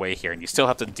goes away here. And you still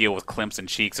have to deal with Climps and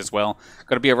Cheeks as well.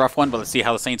 Going to be a rough one, but let's see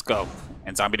how the Saints go.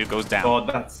 And Zombie Dude goes down. Oh,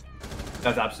 that's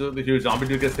absolutely huge. Zombie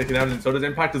Dude gets taken out, and so does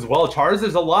Impact as well. Chars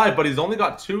is alive, but he's only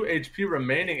got 2 HP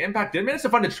remaining. Impact did manage to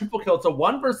find a triple kill. It's a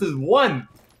 1 versus 1.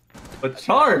 But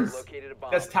Chars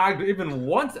gets tagged even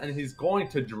once, and he's going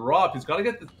to drop. He's got to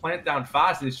get this plant down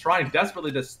fast, and he's trying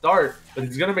desperately to start, but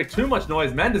he's going to make too much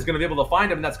noise. Mend is going to be able to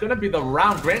find him, and that's going to be the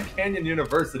round. Grand Canyon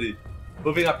University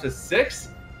moving up to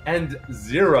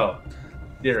 6-0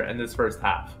 here in this first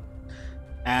half.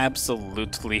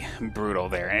 Absolutely brutal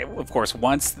there. And of course,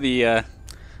 once the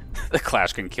the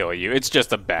clash can kill you. It's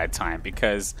just a bad time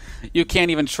because you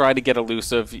can't even try to get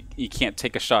elusive. You can't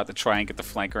take a shot to try and get the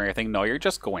flank or anything. No, you're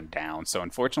just going down. So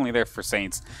unfortunately there for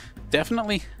Saints,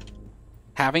 definitely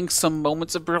having some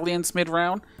moments of brilliance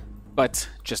mid-round, but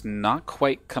just not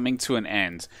quite coming to an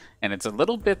end. And it's a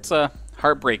little bit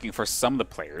heartbreaking for some of the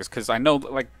players because I know,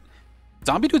 like,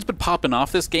 Zombie Dude's been popping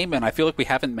off this game, and I feel like we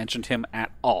haven't mentioned him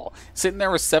at all. Sitting there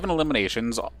with 7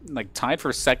 eliminations, like tied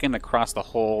for second across the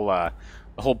whole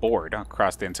board,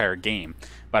 across the entire game.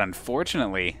 But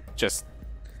unfortunately, just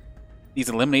these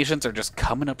eliminations are just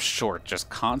coming up short, just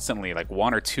constantly, like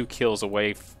 1 or 2 kills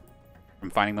away from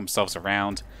finding themselves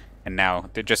around. And now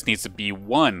there just needs to be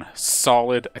one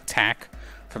solid attack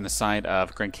from the side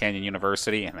of Grand Canyon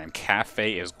University, and then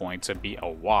Cafe is going to be a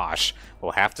wash.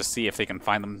 We'll have to see if they can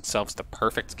find themselves the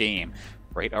perfect game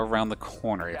right around the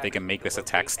corner, if they can make this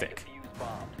attack stick.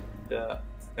 Yeah,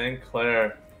 St.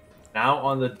 Clair now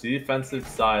on the defensive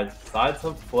side. Sides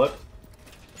have flipped.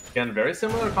 Again, very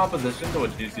similar composition to what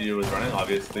GCU was running,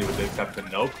 obviously, with the exception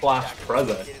no clash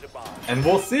present. And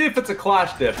we'll see if it's a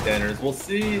clash diff, Danners. We'll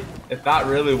see if that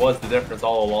really was the difference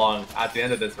all along at the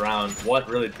end of this round, what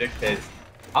really dictates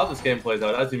how this game plays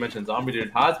out. As you mentioned, Zombie Dude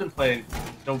has been playing,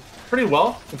 pretty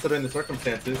well considering the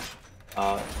circumstances.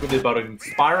 It's really about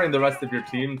inspiring the rest of your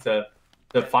team to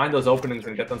find those openings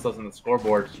and get themselves on the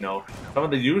scoreboard. Some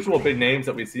of the usual big names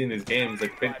that we see in these games,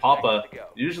 like Big Papa,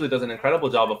 usually does an incredible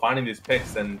job of finding these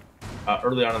picks and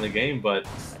early on in the game, but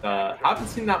haven't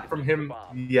seen that from him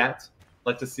yet.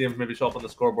 Like to see him maybe show up on the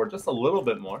scoreboard just a little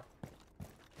bit more.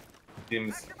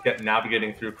 Teams get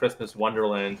navigating through Christmas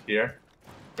Wonderland here.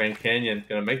 Grand Canyon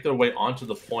going to make their way onto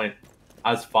the point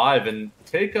as 5 and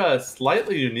take a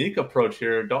slightly unique approach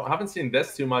here. Haven't seen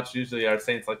this too much. Usually our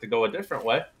Saints like to go a different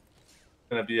way. It's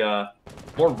going to be a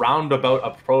more roundabout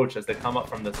approach as they come up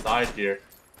from the side here.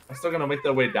 They're still going to make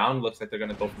their way down. Looks like they're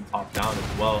going to go from top down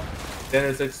as well.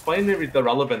 Dennis, explain maybe the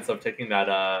relevance of taking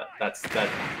that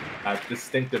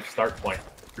distinctive start point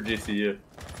for GCU.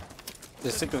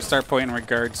 Distinctive start point in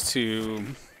regards to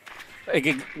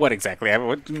what exactly?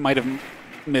 I might have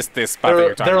missed this spot that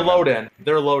you're talking about.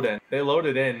 They're load in. They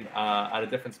loaded in at a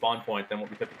different spawn point than what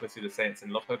we typically see the Saints,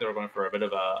 and it looked like they were going for a bit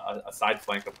of a side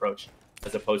flank approach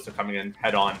as opposed to coming in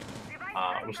head on,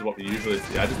 which is what we usually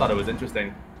see. I just thought it was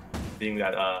interesting being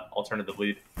that alternative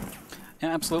lead.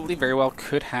 Yeah, absolutely. Very well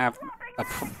could have a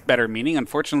better meaning.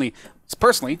 Unfortunately, it's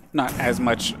personally not as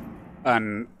much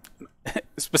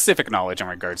specific knowledge in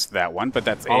regards to that one, but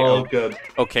that's good.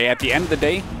 Okay, at the end of the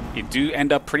day, you do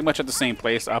end up pretty much at the same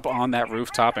place, up on that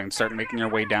rooftop, and start making your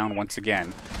way down once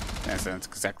again. And so that's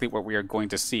exactly what we are going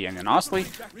to see. And then honestly,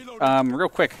 real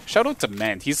quick, shout out to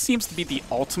Mend. He seems to be the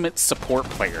ultimate support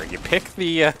player. You pick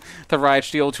the Riot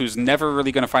Shield, who's never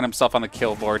really going to find himself on the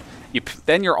kill board.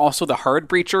 Then you're also the Hard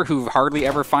Breacher, who hardly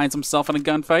ever finds himself in a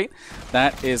gunfight.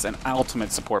 That is an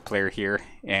ultimate support player here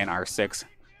in R6.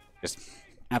 Just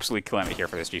absolutely killing it here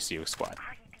for this GCU squad.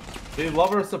 We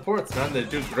love our supports, man. They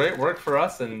do great work for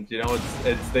us, and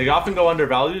they often go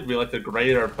undervalued. We like to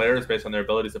grade our players based on their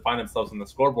abilities to find themselves on the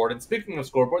scoreboard. And speaking of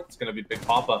scoreboard, it's going to be Big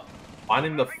Papa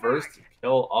finding the first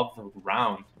kill of the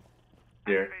round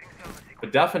here.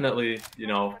 But definitely,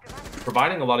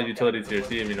 providing a lot of utility to your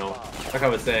team. Like I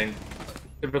was saying,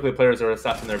 typically players are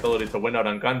assessing their ability to win out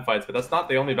on gunfights, but that's not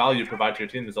the only value you provide to your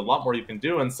team. There's a lot more you can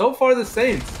do, and so far the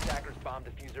Saints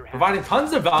providing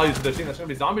tons of value to their team. That's going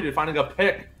to be Zombie Dude finding a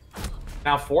pick.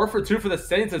 Now 4 for 2 for the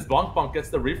Saints as Bonk gets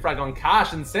the refrag on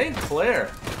Cash, and St. Clair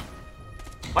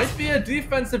might be a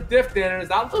defensive diff, Danners.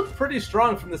 That looked pretty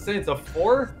strong from the Saints. A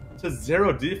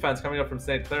 4-0 defense coming up from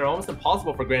St. Clair. Almost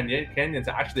impossible for Grand Canyon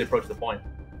to actually approach the point.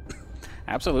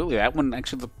 Absolutely. That one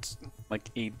actually looked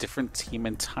like a different team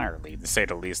entirely, to say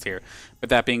the least here. But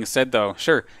that being said, though,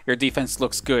 sure, your defense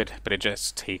looks good, but it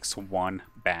just takes one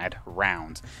bad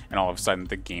round, and all of a sudden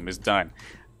the game is done.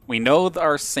 We know that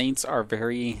our Saints are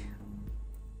very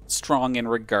strong in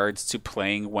regards to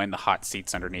playing when the hot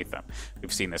seat's underneath them.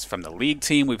 We've seen this from the League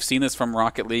team. We've seen this from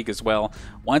Rocket League as well.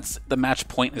 Once the match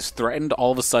point is threatened,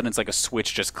 all of a sudden it's like a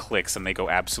switch just clicks and they go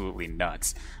absolutely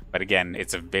nuts. But again,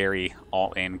 it's a very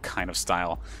all-in kind of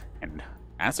style. And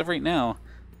as of right now,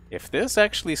 if this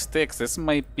actually sticks, this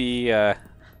might be a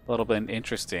little bit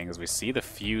interesting as we see the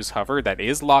Fuse hover that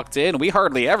is locked in. We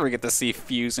hardly ever get to see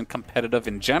Fuse in competitive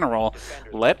in general,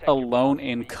 let alone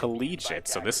in collegiate.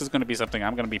 So this is going to be something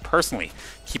I'm going to be personally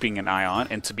keeping an eye on.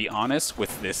 And to be honest,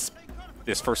 with this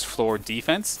first floor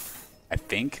defense, I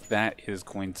think that is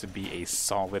going to be a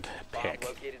solid pick.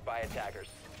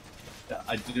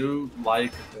 I do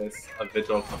like this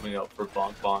vigil coming out for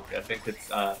Bonk. I think it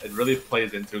really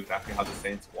plays into exactly how the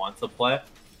Saints want to play.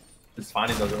 just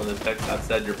finding those early picks. That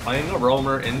said, you're playing a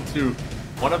roamer into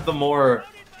one of the more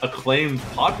acclaimed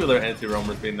popular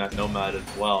anti-roamers, being that Nomad as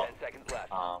well.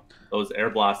 Those air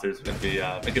blasters are going to be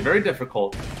make it very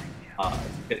difficult to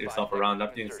get yourself around.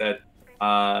 That being said,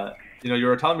 you know, you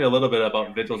were telling me a little bit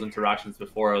about Vigil's interactions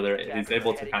before. He's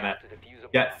able to kind of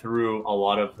get through a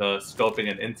lot of the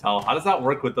scoping and intel. How does that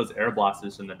work with those air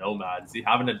blasters in the Nomad? Does he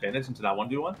have an advantage into that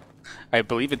 1v1? I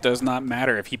believe it does not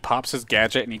matter. If he pops his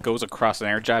gadget and he goes across an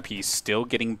air jab, he's still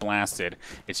getting blasted.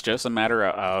 It's just a matter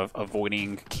of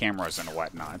avoiding cameras and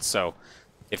whatnot. So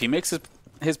if he makes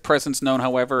his presence known,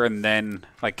 however, and then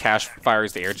like Cash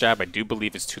fires the air jab, I do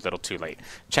believe it's too little too late.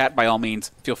 Chat, by all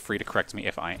means, feel free to correct me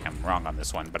if I am wrong on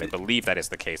this one, but I believe that is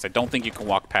the case. I don't think you can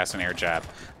walk past an air jab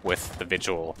with the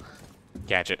Vigil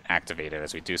gadget activated,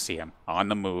 as we do see him on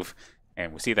the move,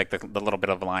 and we see like the little bit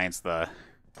of alliance, the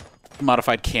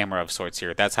modified camera of sorts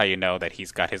here. That's how you know that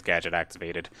he's got his gadget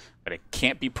activated, but it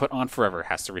can't be put on forever, it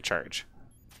has to recharge.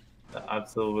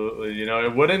 Absolutely. You know,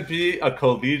 it wouldn't be a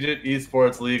collegiate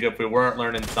esports league if we weren't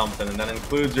learning something, and that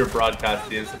includes your broadcast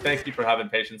team. So thank you for having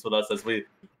patience with us as we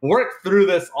work through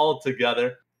this all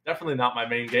together. Definitely not my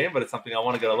main game, but it's something I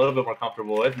want to get a little bit more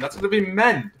comfortable with, and that's going to be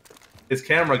Mend. His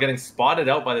camera getting spotted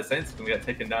out by the Saints, can get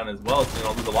taken down as well. So, you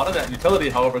know, there's a lot of that utility.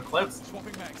 However, Clips,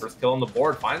 first kill on the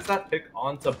board, finds that pick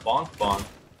onto Bonk Bonk.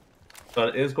 So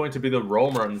it is going to be the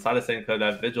roamer on the side of St. Clair.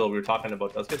 That Vigil we were talking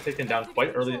about does get taken down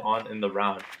quite early on in the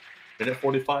round. Minute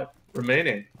 45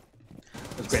 remaining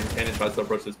as Grand Canyon tries to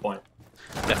approach this point.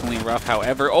 Definitely rough,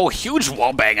 however. Oh, huge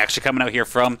wall bang actually coming out here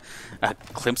from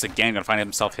Klimps again. Gonna find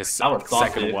himself his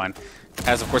second one.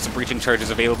 As, of course, the breaching charge is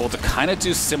available to kind of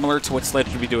do similar to what Sledge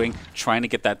would be doing, trying to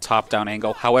get that top-down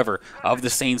angle. However, of the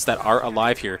Saints that are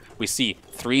alive here, we see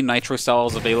 3 Nitro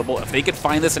cells available. If they could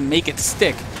find this and make it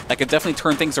stick, that could definitely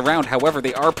turn things around. However,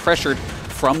 they are pressured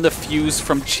from the fuse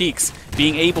from Cheeks.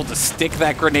 Being able to stick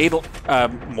that grenade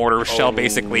mortar shell,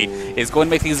 basically, is going to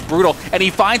make things brutal. And he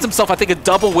finds himself, I think, a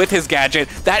double with his gadget.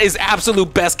 That is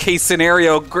absolute best-case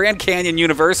scenario. Grand Canyon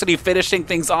University finishing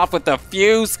things off with the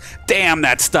fuse. Damn,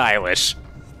 that's stylish.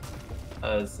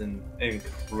 As an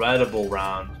incredible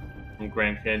round from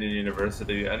Grand Canyon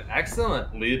University. An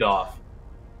excellent lead-off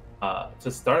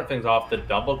to start things off. The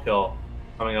double kill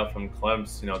coming up from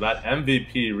Klimps. You know, that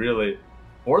MVP really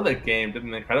for the game did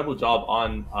an incredible job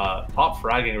on top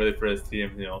fragging really for his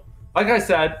team. You know, like I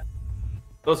said,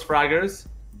 those fraggers,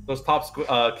 those top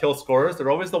kill scorers,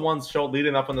 they're always the ones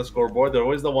leading up on the scoreboard. They're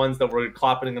always the ones that we're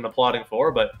clapping and applauding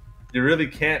for, but you really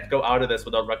can't go out of this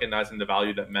without recognizing the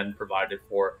value that Men provided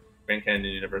for Grand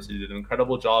Canyon University. Did an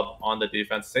incredible job on the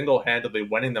defense, single-handedly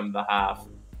winning them the half.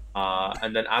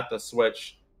 And then at the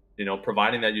switch, you know,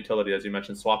 providing that utility, as you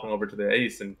mentioned, swapping over to the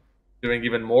ace and doing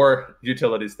even more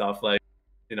utility stuff. Like,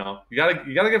 you know, you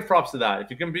gotta give props to that.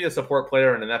 If you can be a support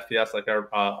player in an FPS like our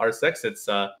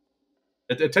R6,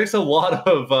 it takes a lot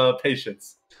of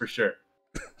patience for sure.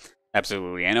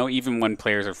 Absolutely. I know even when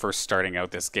players are first starting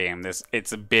out this game,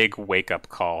 it's a big wake-up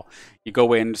call. You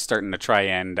go in starting to try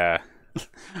and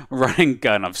running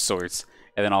gun of sorts,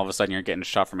 and then all of a sudden you're getting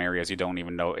shot from areas you don't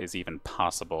even know is even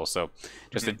possible. So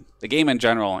just the game in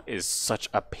general is such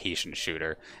a patient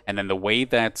shooter. And then the way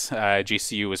that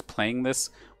GCU was playing this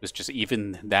was just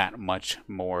even that much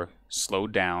more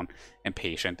slowed down and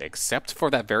patient, except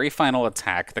for that very final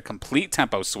attack, the complete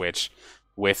tempo switch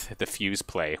with the fuse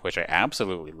play, which I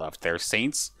absolutely loved. Their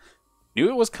Saints knew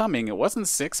it was coming. It wasn't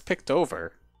 6 picked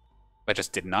over, but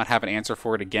just did not have an answer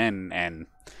for it again. And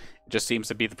it just seems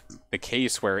to be the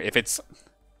case where if it's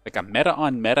like a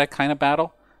meta-on-meta kind of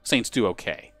battle, Saints do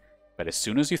okay. But as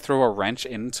soon as you throw a wrench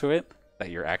into it that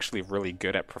you're actually really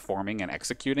good at performing and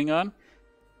executing on,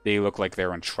 they look like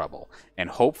they're in trouble. And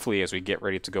hopefully, as we get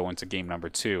ready to go into game number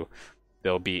 2,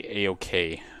 they'll be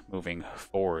a-okay moving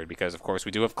forward. Because, of course,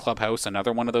 we do have Clubhouse,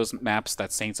 another one of those maps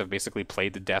that Saints have basically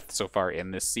played to death so far in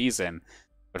this season.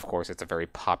 But, of course, it's a very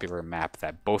popular map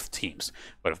that both teams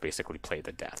would have basically played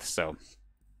to death. So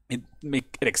it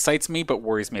excites me, but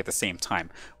worries me at the same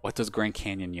time. What does Grand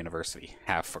Canyon University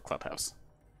have for Clubhouse?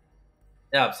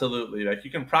 Yeah, absolutely. Like, you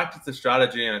can practice the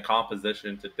strategy and a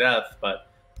composition to death, but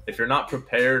if you're not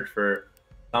prepared for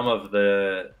some of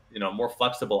the, you know, more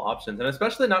flexible options, and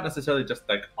especially not necessarily just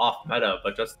like off meta,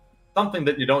 but just something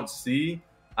that you don't see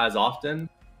as often,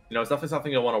 you know, it's definitely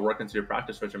something you'll want to work into your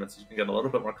practice regimen so you can get a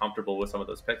little bit more comfortable with some of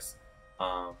those picks.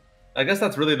 I guess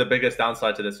that's really the biggest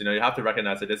downside to this. You know, you have to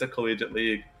recognize it is a collegiate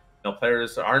league. You know,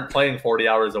 players aren't playing 40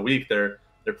 hours a week. They're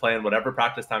playing whatever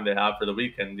practice time they have for the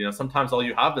week, and you know, sometimes all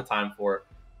you have the time for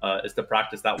is to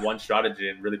practice that one strategy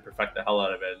and really perfect the hell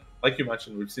out of it. Like you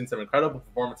mentioned, we've seen some incredible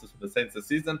performances from the Saints this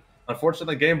season.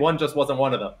 Unfortunately, game 1 just wasn't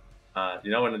one of them.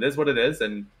 You know, and it is what it is.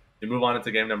 And you move on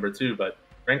into game number 2. But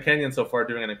Grand Canyon so far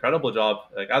doing an incredible job.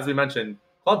 Like as we mentioned,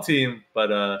 club team,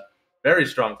 but very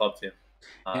strong club team,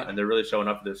 and they're really showing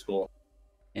up for their school.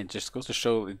 It just goes to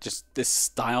show just this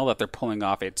style that they're pulling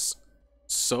off. It's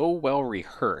so well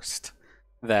rehearsed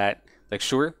that, like,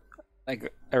 sure,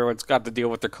 like everyone's got to deal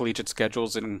with their collegiate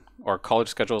schedules or college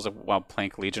schedules while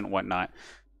playing collegiate and whatnot.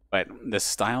 But the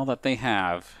style that they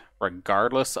have,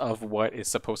 regardless of what is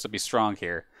supposed to be strong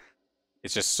here,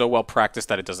 it's just so well practiced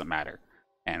that it doesn't matter.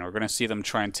 And we're going to see them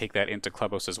try and take that into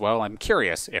Clubhouse as well. I'm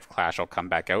curious if Clash will come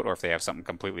back out or if they have something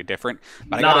completely different.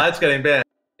 But it's getting banned.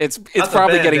 It's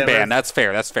probably getting banned. That's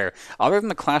fair. That's fair. Other than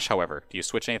the Clash, however, do you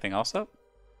switch anything else up?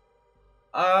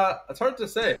 It's hard to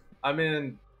say. I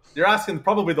mean, you're asking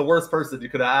probably the worst person you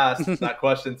could have asked that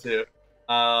question to.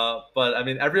 But I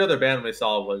mean, every other ban we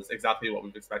saw was exactly what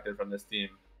we've expected from this team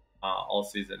all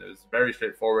season. It was very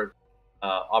straightforward.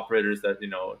 Operators that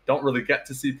don't really get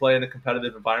to see play in a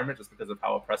competitive environment just because of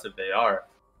how oppressive they are.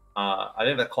 I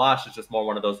think the Clash is just more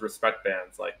one of those respect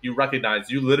bans. Like, you recognize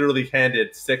you literally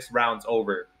handed 6 rounds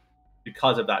over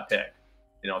because of that pick.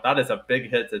 That is a big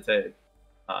hit to take.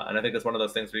 And I think it's one of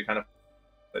those things where you kind of,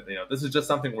 this is just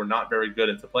something we're not very good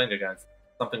into playing against.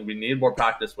 Something we need more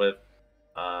practice with.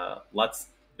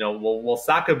 We'll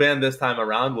sack a ban this time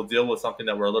around. We'll deal with something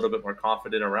that we're a little bit more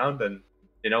confident around, and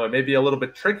it may be a little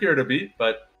bit trickier to beat,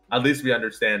 but at least we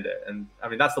understand it. And I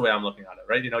mean, that's the way I'm looking at it,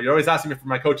 right? You're always asking me from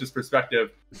my coach's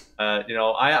perspective.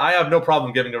 I have no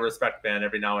problem giving a respect ban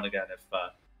every now and again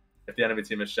if the enemy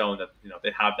team has shown that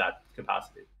they have that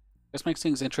capacity. This makes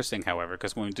things interesting, however,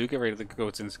 because when we do get ready to go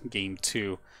into game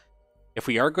 2, if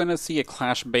we are going to see a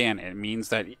Clash ban, it means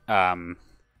that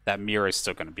that Mirror is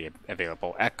still going to be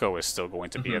available. Echo is still going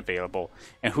to be available.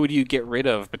 And who do you get rid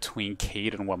of between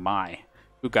Cade and Wamai,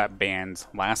 who got banned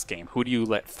last game? Who do you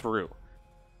let through?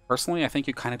 Personally, I think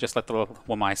you kind of just let the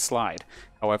Wamai slide.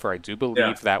 However, I do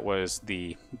believe that was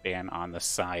the ban on the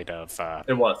side of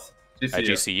it was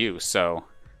GCU. So,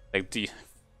 like,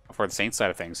 for the Saints side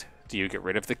of things, do you get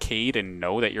rid of the Cade and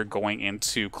know that you're going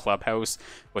into Clubhouse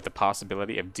with the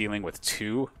possibility of dealing with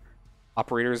 2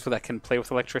 operators that can play with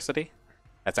electricity?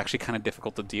 That's actually kind of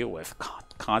difficult to deal with.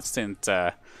 Constant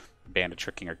bandit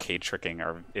tricking or Cade tricking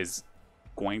is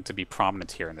going to be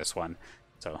prominent here in this one.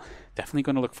 So definitely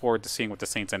going to look forward to seeing what the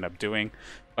Saints end up doing.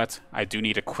 But I do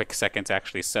need a quick second to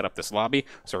actually set up this lobby.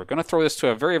 So we're going to throw this to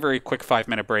a very, very quick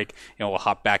 5-minute break, and we'll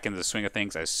hop back into the swing of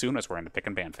things as soon as we're in the pick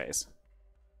and ban phase.